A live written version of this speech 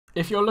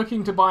If you're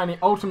looking to buy any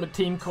Ultimate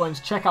Team coins,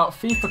 check out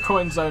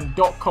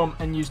FIFACoinZone.com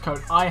and use code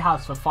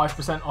IHAS for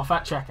 5% off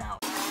at checkout.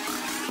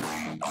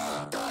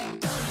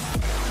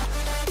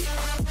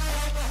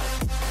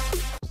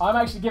 I'm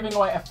actually giving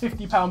away a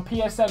 £50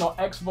 PSN or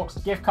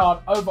Xbox gift card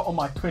over on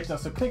my Twitter,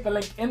 so click the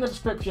link in the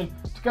description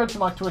to go to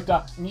my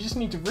Twitter, and you just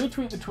need to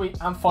retweet the tweet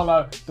and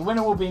follow. The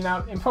winner will be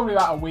announced in probably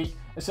about a week.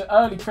 It's an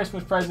early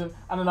Christmas present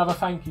and another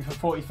thank you for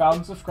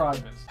 40,000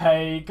 subscribers.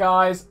 Hey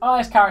guys,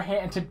 IceCarrot here,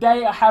 and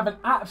today I have an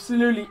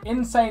absolutely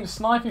insane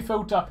sniping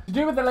filter to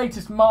do with the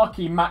latest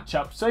marquee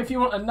matchup. So if you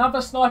want another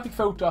sniping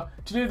filter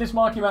to do with this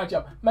marquee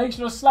matchup, make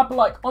sure to slap a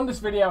like on this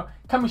video.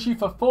 Can we shoot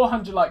for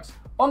 400 likes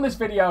on this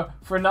video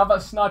for another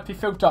sniping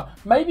filter,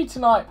 maybe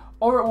tonight,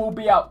 or it will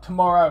be out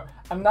tomorrow.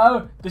 And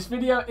no, this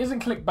video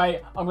isn't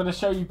clickbait. I'm going to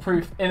show you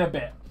proof in a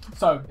bit.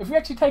 So if we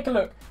actually take a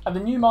look at the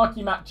new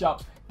marquee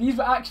matchups, these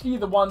were actually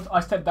the ones I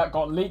said that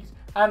got leaked,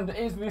 and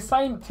it's the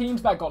same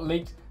teams that got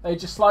leaked. They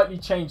just slightly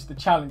changed the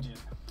challenges.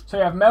 So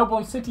you have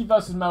Melbourne City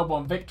versus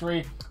Melbourne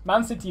Victory,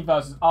 Man City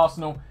versus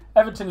Arsenal,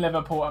 Everton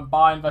Liverpool, and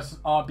Bayern versus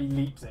RB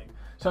Leipzig.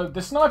 So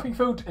the sniping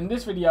filter in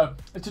this video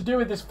is to do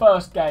with this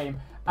first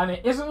game, and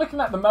it isn't looking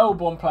at the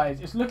Melbourne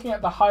players, it's looking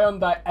at the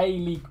Hyundai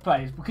A-League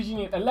players, because you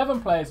need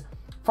 11 players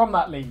from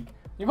that league.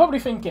 You're probably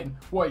thinking,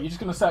 what, you're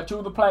just going to search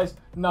all the players?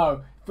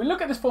 No. If we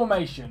look at this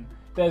formation,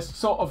 there's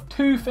sort of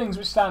two things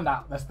which stand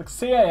out. There's the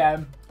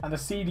CAM and the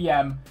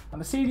CDM,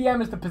 and the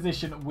CDM is the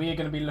position we're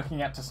going to be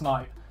looking at to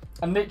snipe.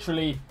 And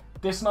literally,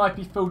 this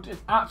sniping filter is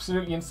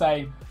absolutely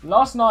insane.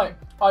 Last night,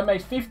 I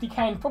made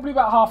 50k in probably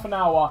about half an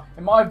hour.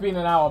 It might have been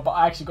an hour, but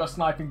I actually got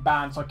sniping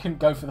banned, so I couldn't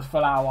go for the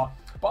full hour.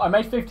 But I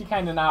made 50k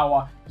in an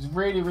hour. It was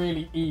really,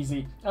 really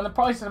easy. And the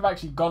prices have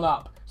actually gone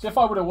up. So if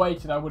I would have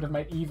waited, I would have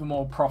made even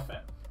more profit.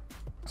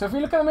 So if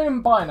we look at the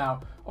minimum buy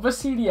now of a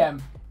CDM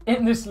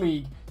in this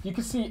league, you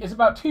can see it's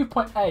about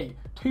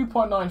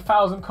 2.9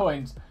 thousand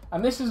coins.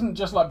 And this isn't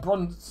just like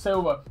bronze,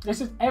 silver.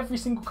 This is every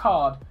single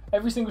card,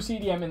 every single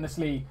CDM in this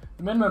league.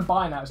 The minimum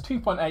buy now is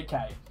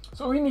 2.8k.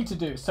 So all you need to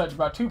do is search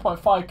about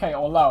 2.5k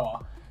or lower,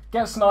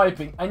 get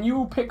sniping, and you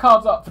will pick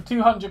cards up for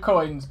 200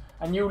 coins,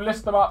 and you'll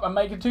list them up and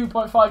make a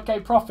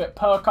 2.5k profit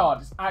per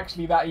card. It's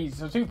actually that easy.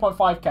 So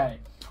 2.5k.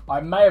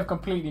 I may have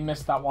completely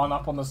missed that one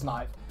up on the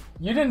snipe.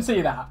 You didn't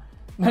see that.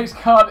 Next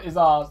card is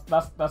ours.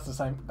 That's the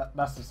same.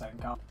 That's the same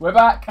card. We're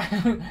back.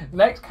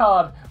 Next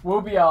card will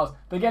be ours.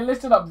 They get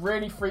listed up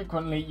really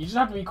frequently. You just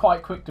have to be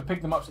quite quick to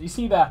pick them up. So you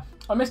see there,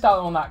 I missed out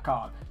on that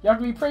card. You have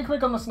to be pretty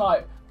quick on the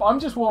snipe, but I'm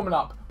just warming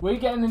up. We're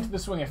getting into the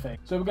swing of things.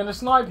 So we're going to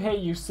snipe here,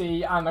 you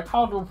see, and the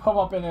card will pop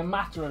up in a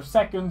matter of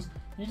seconds.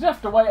 You just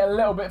have to wait a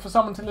little bit for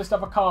someone to list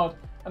up a card.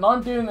 And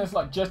I'm doing this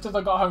like just as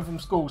I got home from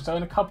school. So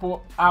in a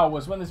couple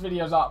hours, when this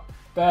video's up,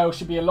 there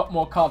should be a lot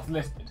more cards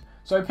listed.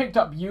 So I picked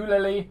up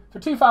Eulalie for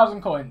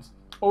 2,000 coins.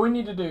 All we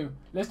need to do,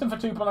 list them for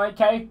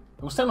 2.8k. It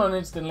will sell on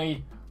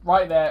instantly,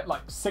 right there,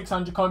 like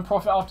 600 coin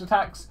profit after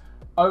tax,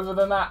 over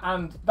than that,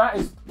 and that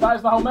is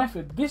the whole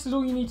method. This is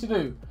all you need to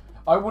do.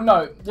 I will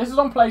note, this is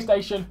on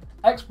PlayStation,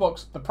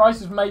 Xbox, the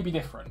prices may be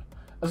different.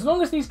 As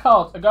long as these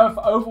cards are going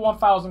for over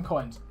 1,000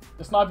 coins,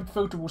 the sniping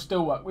filter will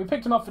still work. We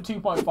picked them up for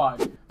 2.5,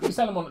 but we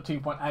sell them on at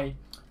 2.8,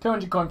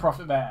 200 coin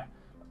profit there.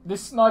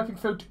 This sniping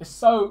filter is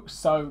so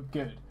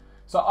good.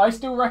 So I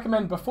still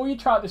recommend, before you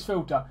try out this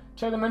filter,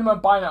 check the minimum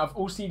buy now of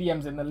all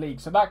CDMs in the league.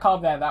 So that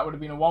card there, that would have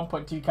been a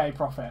 1.2k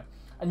profit.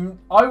 And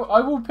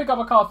I will pick up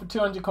a card for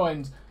 200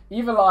 coins,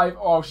 either live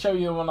or I'll show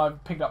you the one I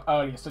picked up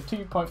earlier. So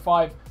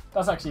 2.5,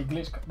 that's actually a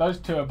glitch. Those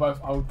two are both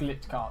old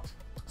glitch cards.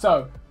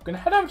 So I'm going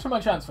to head over to my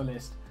transfer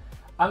list.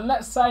 And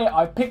let's say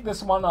I pick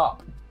this one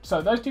up.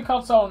 So those two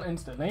cards sold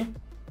instantly.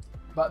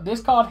 But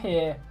this card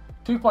here,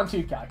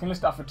 2.2k. I can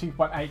list it up for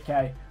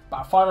 2.8k.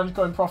 About 500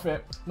 coin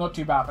profit, not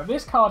too bad. But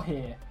this card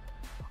here,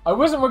 I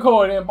wasn't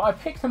recording, but I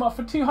picked them up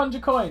for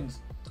 200 coins.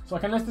 So I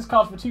can list this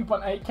card for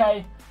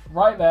 2.8k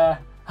right there.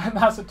 And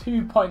that's a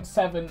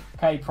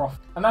 2.7k profit.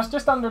 And that's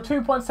just under a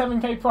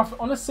 2.7k profit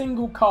on a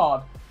single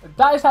card.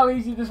 That is how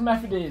easy this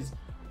method is.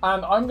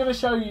 And I'm going to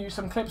show you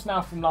some clips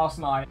now from last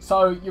night.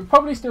 So you're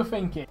probably still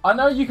thinking, I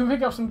know you can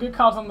pick up some good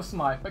cards on the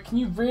snipe, but can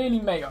you really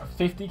make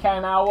 50k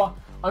an hour?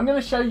 I'm going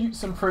to show you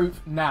some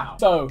proof now.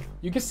 So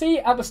you can see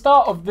at the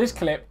start of this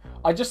clip,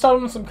 I just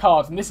sold on some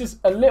cards, and this is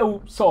a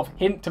little sort of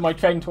hint to my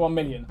train to 1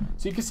 million.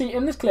 So you can see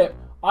in this clip,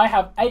 I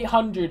have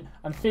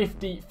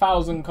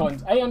 850,000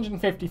 coins,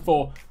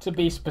 854 to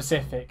be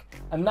specific.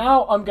 And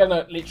now I'm going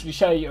to literally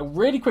show you a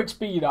really quick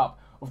speed up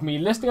of me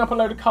listing up a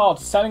load of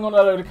cards, selling on a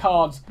load of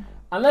cards,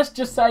 and let's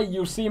just say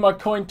you'll see my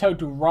coin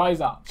total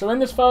rise up. So in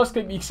this first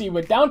clip, you can see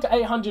we're down to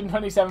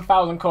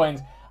 827,000 coins,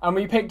 and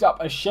we picked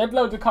up a shed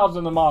load of cards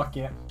on the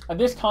market. At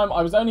this time,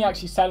 I was only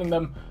actually selling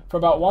them for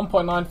about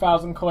 1.9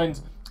 thousand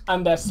coins.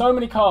 And there's so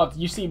many cards,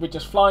 you see we're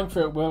just flying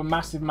through it with a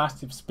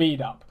massive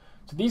speed up.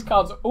 So these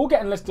cards are all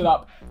getting listed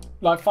up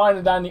like fine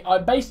and dandy. I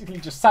basically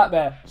just sat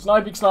there,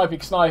 sniping,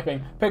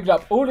 picked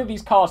up all of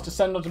these cards to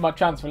send onto my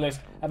transfer list,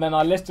 and then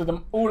I listed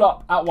them all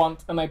up at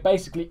once, and they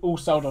basically all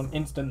sold on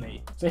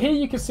instantly. So here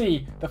you can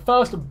see the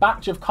first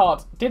batch of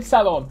cards did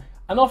sell on,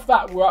 and off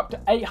that we're up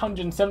to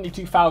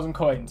 872,000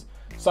 coins.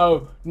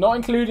 So not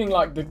including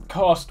like the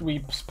cost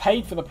we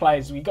paid for the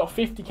players, we got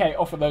 50k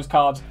off of those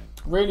cards.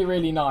 Really,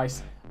 really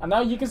nice. And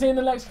now you can see in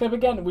the next clip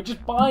again, we're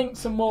just buying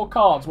some more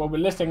cards while we're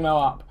listing them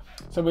up.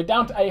 So we're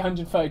down to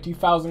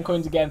 832,000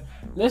 coins again,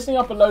 listing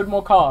up a load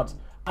more cards.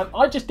 And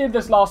I just did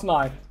this last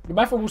night. The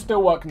method will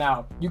still work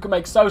now. You can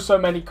make so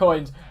many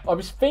coins. I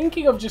was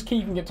thinking of just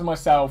keeping it to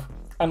myself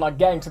and like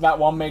getting to that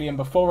 1 million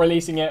before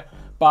releasing it.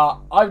 But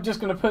I'm just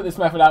going to put this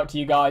method out to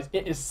you guys.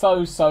 It is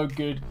so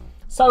good.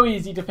 So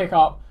easy to pick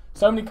up.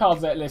 So many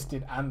cards that are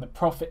listed and the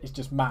profit is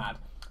just mad.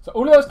 So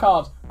all of those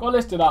cards got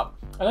listed up.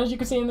 And as you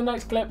can see in the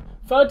next clip,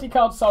 30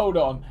 cards sold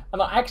on.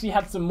 And I actually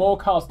had some more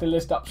cards to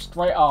list up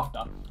straight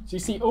after. So you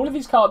see all of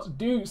these cards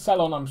do sell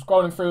on. I'm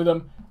scrolling through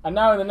them. And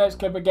now in the next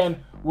clip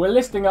again, we're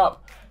listing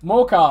up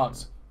more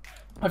cards.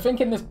 I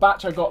think in this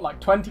batch I got like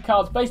 20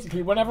 cards.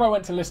 Basically, whenever I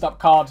went to list up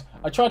cards,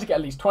 I tried to get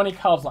at least 20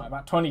 cards, like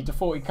about 20 to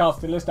 40 cards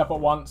to list up at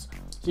once.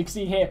 So you can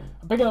see here,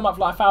 I'm picking them up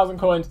for like 1,000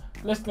 coins,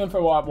 listing them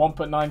for like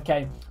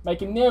 1.9k,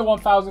 making near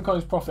 1,000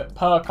 coins profit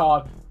per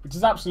card, which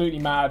is absolutely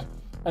mad.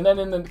 And then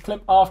in the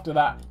clip after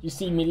that, you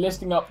see me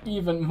listing up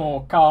even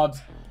more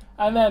cards.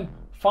 And then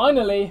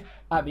finally,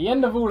 at the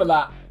end of all of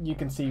that, you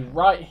can see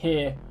right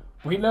here,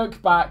 we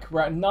look back,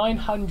 we're at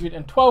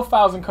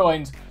 912,000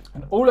 coins,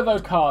 and all of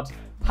those cards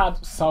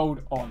had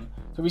sold on.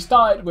 So we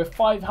started with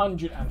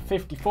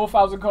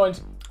 554,000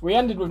 coins, we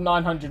ended with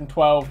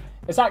 912.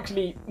 It's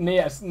actually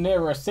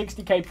nearer a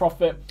 60k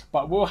profit,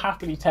 but we'll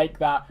happily take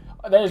that.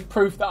 There's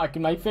proof that I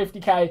can make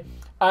 50k.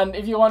 And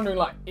if you're wondering,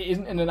 like, it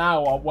isn't in an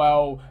hour,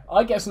 well,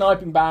 I get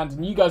sniping bans,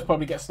 and you guys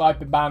probably get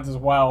sniping bans as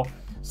well.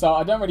 So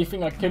I don't really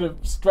think I could have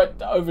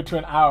stretched it over to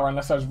an hour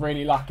unless I was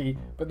really lucky.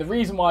 But the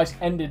reason why I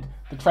ended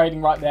the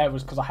trading right there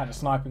was because I had a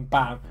sniping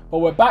ban. But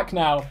we're back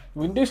now.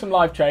 We can do some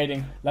live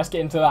trading. Let's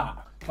get into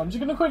that. So I'm just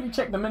going to quickly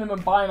check the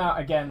minimum buying out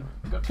again.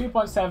 We've got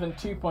 2.7,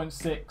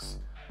 2.6,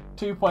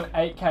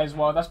 2.8k as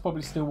well. That's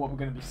probably still what we're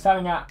going to be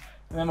selling at.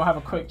 And then we'll have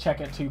a quick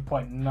check at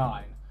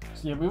 2.9.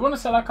 So yeah, we want to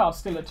sell our cards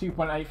still at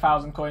 2.8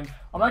 thousand coins.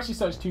 I'm actually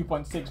search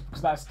 2.6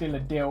 because that's still a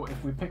deal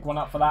if we pick one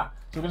up for that.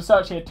 So we're going to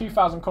search here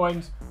 2,000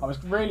 coins. I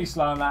was really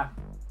slow on that,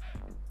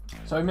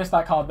 so we missed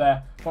that card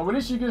there. But we're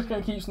literally just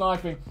going to keep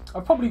sniping. I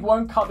probably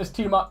won't cut this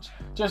too much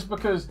just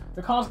because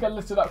the cards get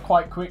listed up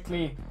quite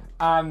quickly.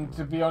 And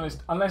to be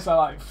honest, unless I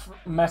like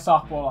mess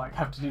up or like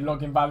have to do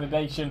login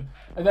validation,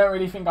 I don't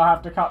really think I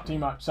have to cut too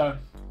much. So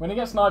when I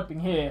get sniping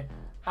here,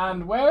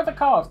 and where are the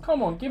cards?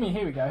 Come on, give me,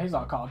 here we go. Here's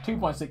our card,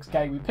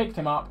 2.6k. We picked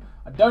him up.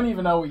 I don't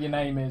even know what your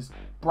name is.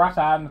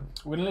 Bratan,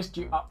 we're going to list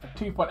you up for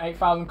 2.8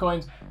 thousand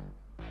coins.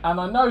 And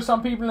I know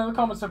some people in the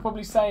comments are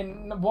probably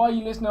saying, why are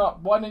you listing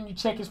up? Why don't you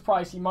check his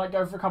price? He might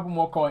go for a couple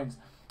more coins.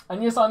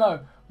 And yes, I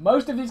know.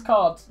 Most of these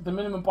cards, the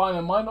minimum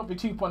buying might not be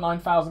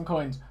 2.9 thousand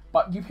coins.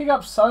 But you pick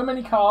up so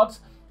many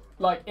cards,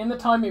 like in the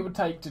time it would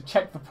take to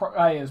check the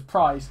player's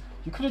price,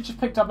 you could have just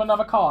picked up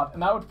another card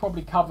and that would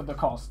probably cover the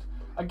cost.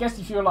 I guess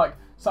if you're like,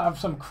 have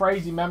some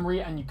crazy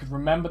memory and you could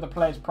remember the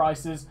players'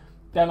 prices,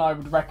 then I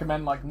would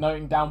recommend like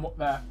noting down what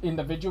their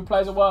individual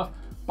players are worth.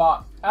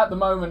 But at the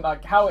moment,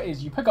 like how it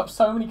is, you pick up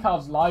so many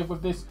cards live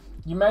with this,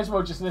 you may as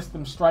well just list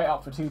them straight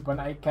up for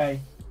 2.8k.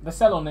 They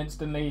sell on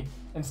instantly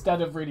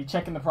instead of really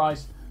checking the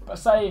price. But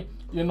say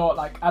you're not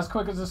like as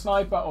quick as a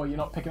sniper or you're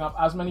not picking up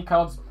as many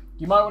cards,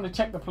 you might want to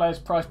check the player's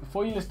price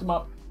before you list them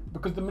up,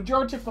 because the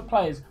majority of the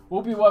players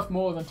will be worth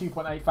more than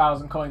 2.8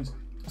 thousand coins.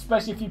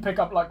 Especially if you pick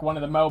up like one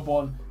of the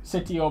Melbourne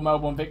City or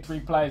Melbourne Victory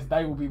players,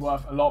 they will be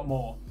worth a lot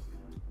more.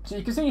 So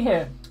you can see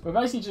here, we're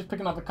basically just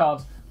picking up the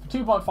cards for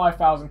 2.5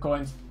 thousand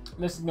coins,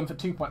 listing them for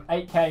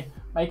 2.8k,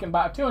 making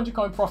about a 200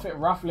 coin profit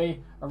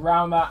roughly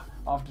around that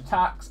after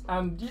tax.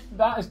 And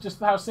that is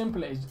just how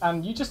simple it is.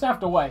 And you just have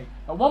to wait.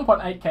 At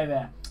 1.8k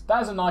there,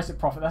 that is a nicer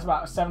profit. That's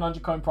about a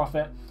 700 coin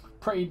profit.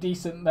 Pretty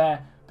decent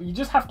there. But you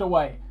just have to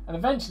wait. And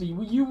eventually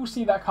you will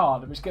see that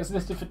card which gets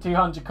listed for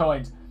 200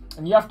 coins.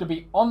 And you have to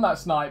be on that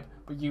snipe,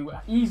 but you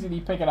easily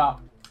pick it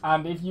up.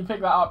 And if you pick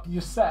that up,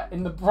 you're set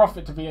in the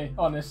profit, to be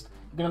honest.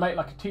 You're going to make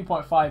like a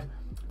 2.5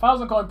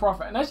 thousand coin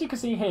profit. And as you can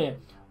see here,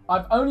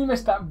 I've only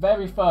missed that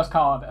very first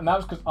card, and that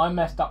was because I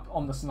messed up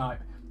on the snipe.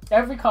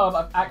 Every card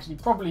I've actually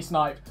properly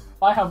sniped,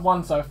 I have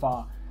won so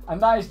far.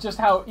 And that is just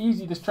how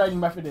easy this trading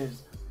method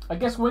is. I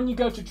guess when you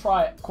go to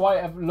try it, quite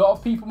a lot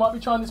of people might be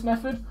trying this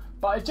method,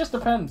 but it just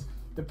depends.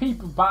 The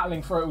people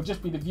battling for it will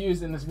just be the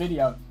viewers in this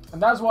video.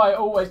 And that's why I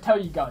always tell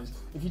you guys,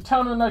 if you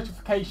turn on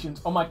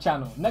notifications on my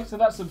channel, next to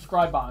that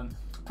subscribe button,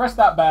 press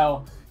that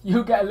bell,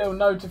 you'll get a little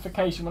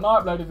notification when I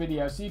upload a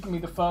video, so you can be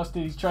the first to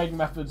these trading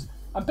methods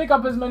and pick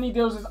up as many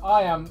deals as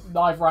I am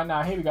live right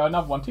now. Here we go,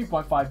 another one,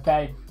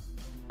 2.5k.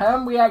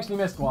 And we actually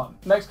missed one.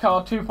 Next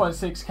card,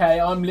 2.6k.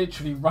 I'm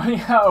literally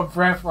running out of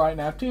breath right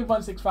now.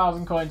 2.6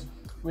 thousand coins.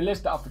 We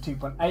list it up for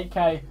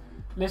 2.8k.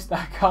 List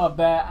that card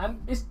there, and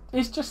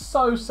it's just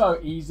so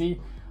easy.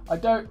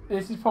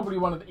 This is probably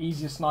one of the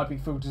easiest sniping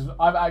filters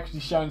I've actually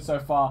shown so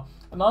far,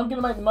 and I'm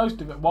going to make the most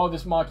of it while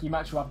this marquee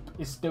matchup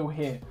is still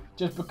here,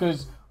 just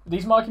because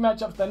these marquee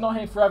matchups, they're not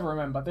here forever,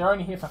 remember. They're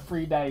only here for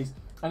 3 days,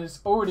 and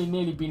it's already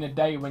nearly been a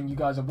day when you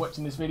guys are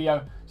watching this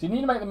video, so you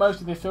need to make the most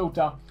of this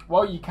filter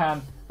while you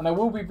can, and I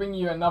will be bringing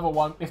you another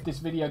one if this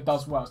video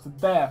does well. So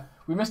there,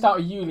 we missed out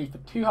a Yuli for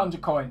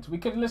 200 coins. We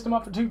could have listed them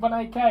up for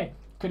 2.8k.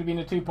 Could have been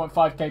a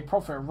 2.5k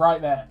profit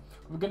right there.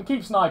 We're going to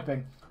keep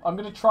sniping. I'm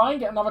going to try and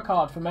get another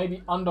card for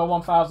maybe under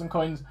 1,000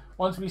 coins.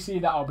 Once we see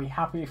that, I'll be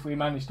happy if we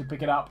manage to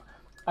pick it up.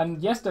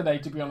 And yesterday,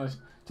 to be honest,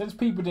 since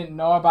people didn't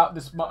know about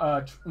this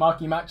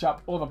marquee matchup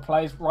or the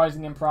players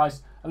rising in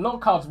price, a lot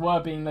of cards were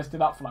being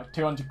listed up for like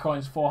 200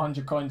 coins,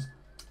 400 coins,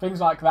 things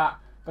like that.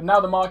 But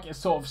now the market has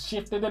sort of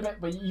shifted a bit,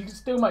 but you can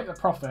still make the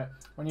profit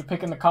when you're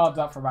picking the cards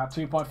up for about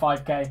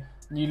 2.5k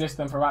and you list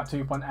them for about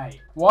 2.8.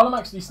 While I'm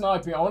actually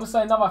sniping, I want to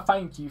say another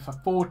thank you for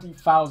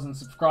 40,000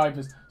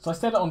 subscribers. So I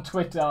said it on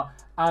Twitter,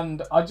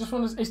 and I just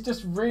want to, it's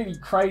just really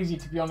crazy,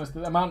 to be honest,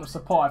 the amount of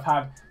support I've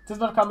had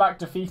since I've come back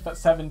to FIFA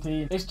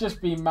 17. It's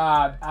just been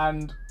mad,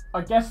 and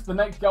I guess the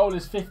next goal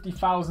is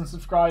 50,000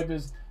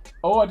 subscribers.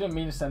 Oh, I didn't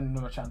mean to send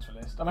them a transfer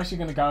list. I'm actually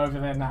going to go over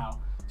there now.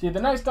 So yeah,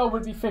 the next goal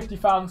would be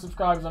 50,000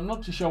 subscribers. I'm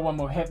not too sure when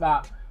we'll hit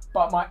that,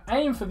 but my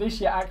aim for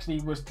this year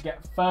actually was to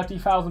get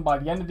 30,000 by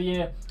the end of the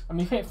year, and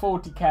we've hit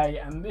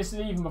 40k, and this is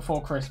even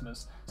before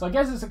Christmas. So I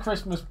guess it's a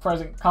Christmas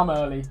present come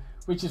early,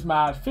 which is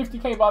mad.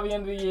 50k by the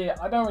end of the year,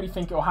 I don't really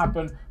think it will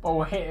happen, but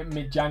we'll hit it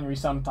mid-January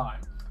sometime.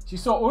 So you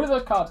saw all of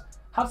those cards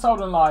had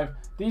sold on live.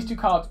 These two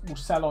cards will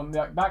sell on,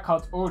 that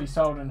card's already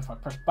sold, and if I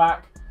press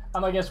back,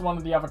 and I guess one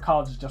of the other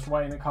cards is just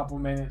waiting a couple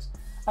minutes,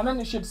 and then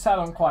it should sell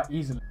on quite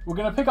easily. We're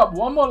going to pick up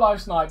one more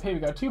live snipe. Here we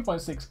go,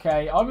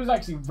 2.6k. I was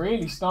actually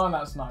really starting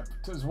that snipe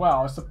as well.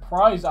 I was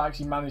surprised I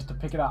actually managed to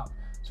pick it up.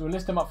 So we'll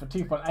list him up for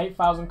 2.8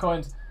 thousand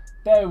coins.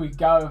 There we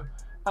go.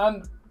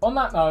 And on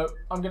that note,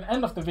 I'm going to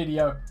end off the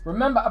video.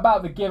 Remember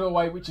about the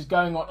giveaway which is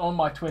going on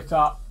my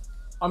Twitter.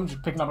 I'm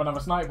just picking up another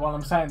snipe while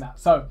I'm saying that.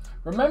 So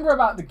remember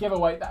about the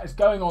giveaway that is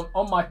going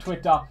on my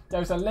Twitter.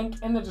 There's a link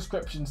in the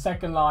description,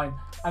 second line,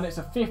 and it's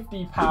a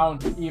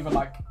 £50 either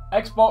like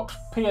Xbox,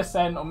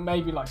 PSN, or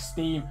maybe like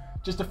Steam.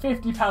 Just a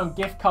 £50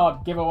 gift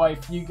card giveaway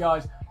for you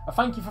guys. A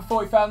thank you for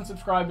 40,000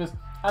 subscribers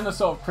and a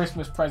sort of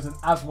Christmas present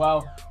as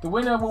well. The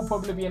winner will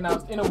probably be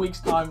announced in a week's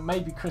time,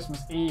 maybe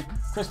Christmas Eve.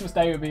 Christmas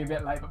Day will be a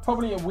bit late, but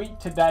probably a week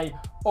today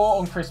or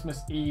on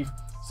Christmas Eve.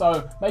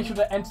 So make sure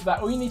to enter that.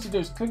 All you need to do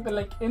is click the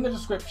link in the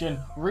description,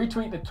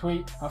 retweet the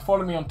tweet, and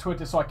follow me on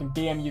Twitter so I can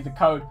DM you the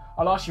code.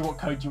 I'll ask you what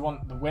code you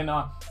want, the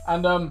winner.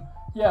 And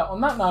yeah, on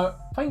that note,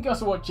 thank you guys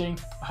for watching.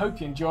 I hope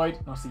you enjoyed,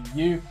 and I'll see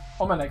you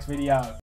on my next video.